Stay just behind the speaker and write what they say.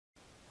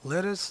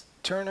Let us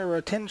turn our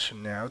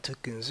attention now to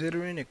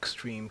considering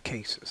extreme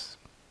cases.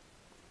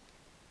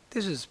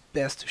 This is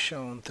best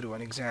shown through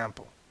an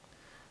example.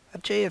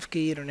 At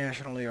JFK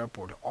International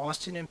Airport,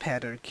 Austin and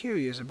Pat are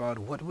curious about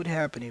what would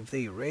happen if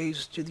they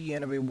raced to the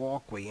end of a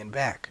walkway and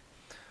back,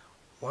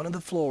 one on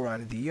the floor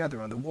and the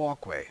other on the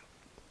walkway.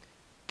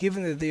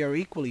 Given that they are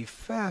equally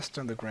fast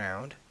on the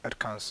ground, at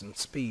constant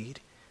speed,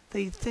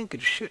 they think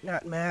it should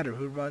not matter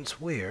who runs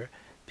where,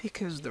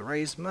 because the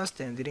race must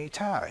end in a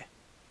tie.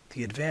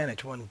 The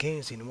advantage one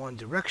gains in one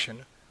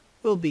direction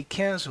will be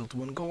cancelled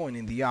when going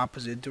in the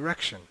opposite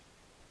direction.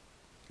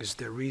 Is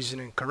their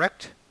reasoning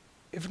correct?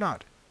 If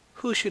not,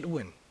 who should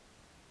win?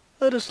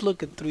 Let us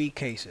look at three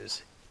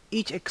cases,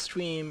 each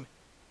extreme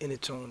in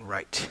its own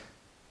right.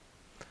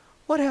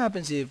 What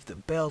happens if the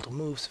belt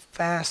moves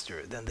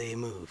faster than they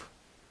move?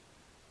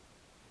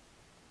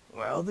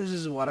 Well, this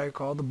is what I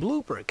call the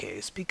blooper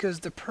case, because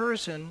the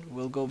person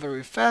will go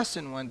very fast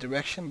in one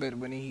direction, but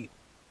when he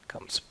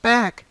comes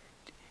back,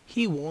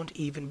 he won't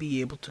even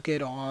be able to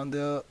get on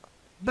the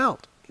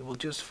belt. It will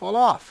just fall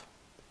off.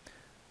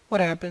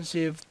 What happens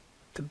if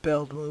the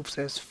belt moves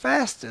as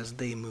fast as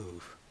they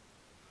move?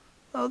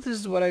 Well, this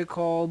is what I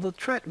call the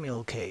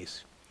treadmill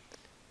case.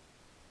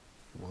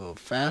 We'll go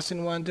fast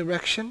in one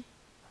direction,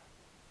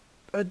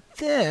 but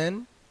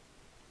then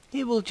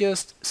he will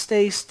just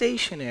stay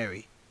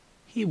stationary.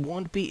 He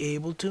won't be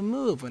able to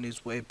move on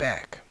his way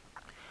back.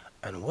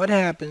 And what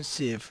happens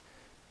if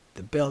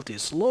the belt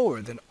is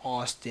lower than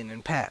Austin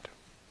and Pat?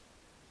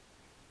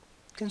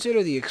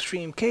 Consider the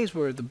extreme case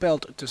where the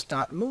belt does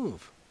not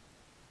move.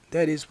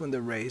 That is when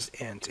the race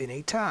ends in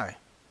a tie.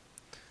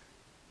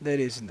 That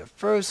is, in the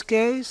first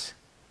case,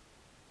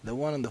 the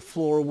one on the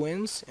floor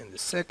wins. In the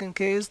second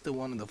case, the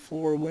one on the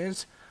floor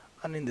wins.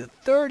 And in the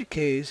third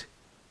case,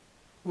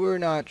 we're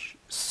not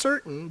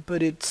certain,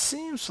 but it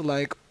seems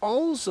like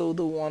also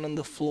the one on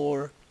the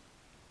floor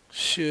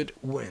should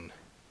win.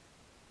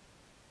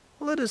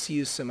 Let us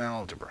use some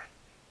algebra.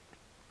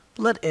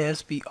 Let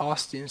S be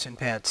Austin's and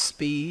Pat's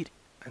speed,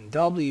 and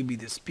W be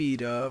the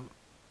speed of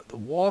the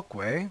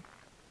walkway.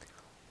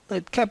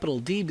 Let capital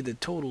D be the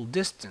total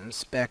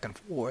distance back and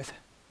forth.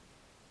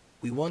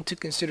 We want to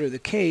consider the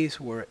case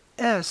where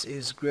S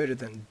is greater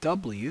than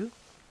W.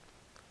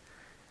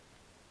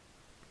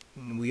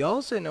 And we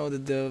also know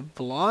that the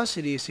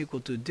velocity is equal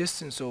to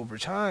distance over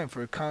time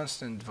for a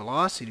constant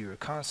velocity or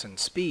constant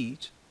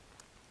speed.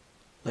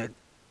 Let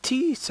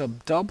T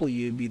sub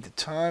W be the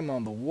time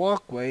on the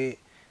walkway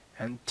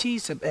and T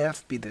sub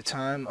F be the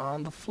time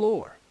on the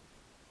floor.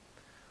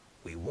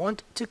 We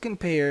want to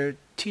compare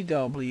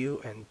TW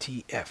and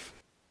TF.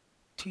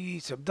 T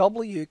sub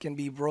W can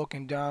be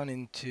broken down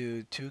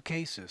into two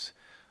cases,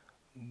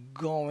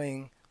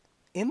 going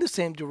in the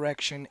same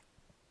direction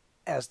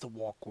as the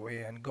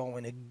walkway and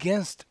going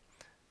against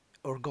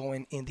or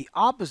going in the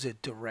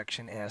opposite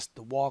direction as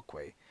the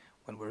walkway.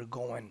 When we're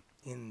going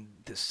in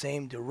the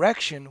same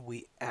direction,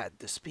 we add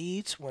the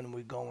speeds. When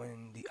we go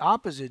in the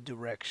opposite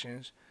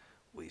directions,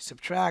 we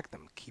subtract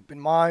them. Keep in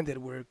mind that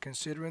we're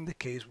considering the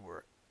case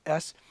where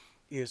S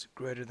is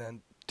greater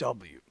than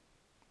W.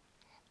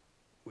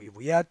 If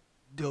we add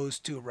those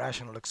two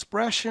rational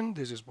expressions,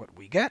 this is what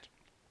we get,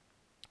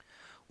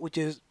 which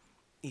is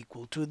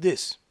equal to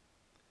this.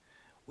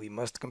 We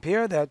must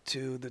compare that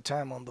to the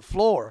time on the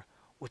floor,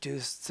 which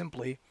is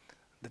simply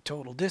the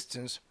total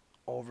distance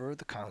over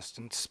the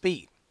constant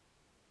speed.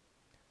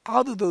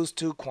 How do those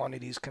two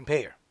quantities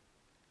compare?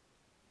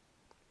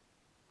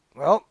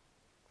 Well,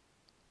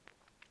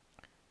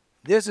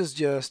 this is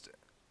just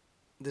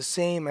the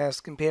same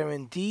as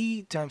comparing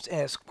d times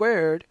s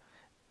squared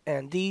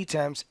and d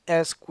times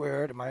s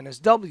squared minus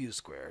w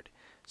squared.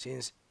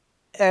 Since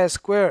s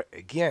squared,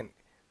 again,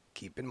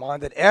 keep in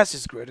mind that s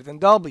is greater than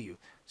w.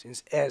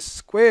 Since s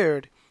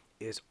squared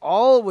is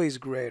always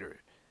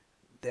greater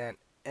than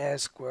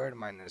s squared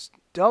minus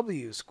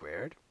w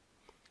squared,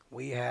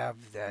 we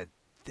have that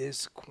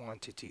this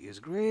quantity is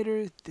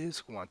greater,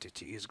 this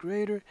quantity is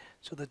greater,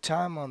 so the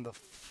time on the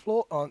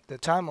floor, the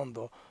time on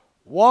the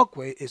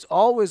walkway is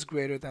always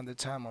greater than the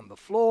time on the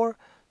floor,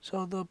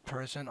 so the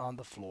person on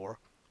the floor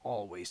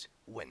always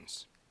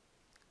wins.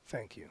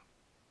 Thank you.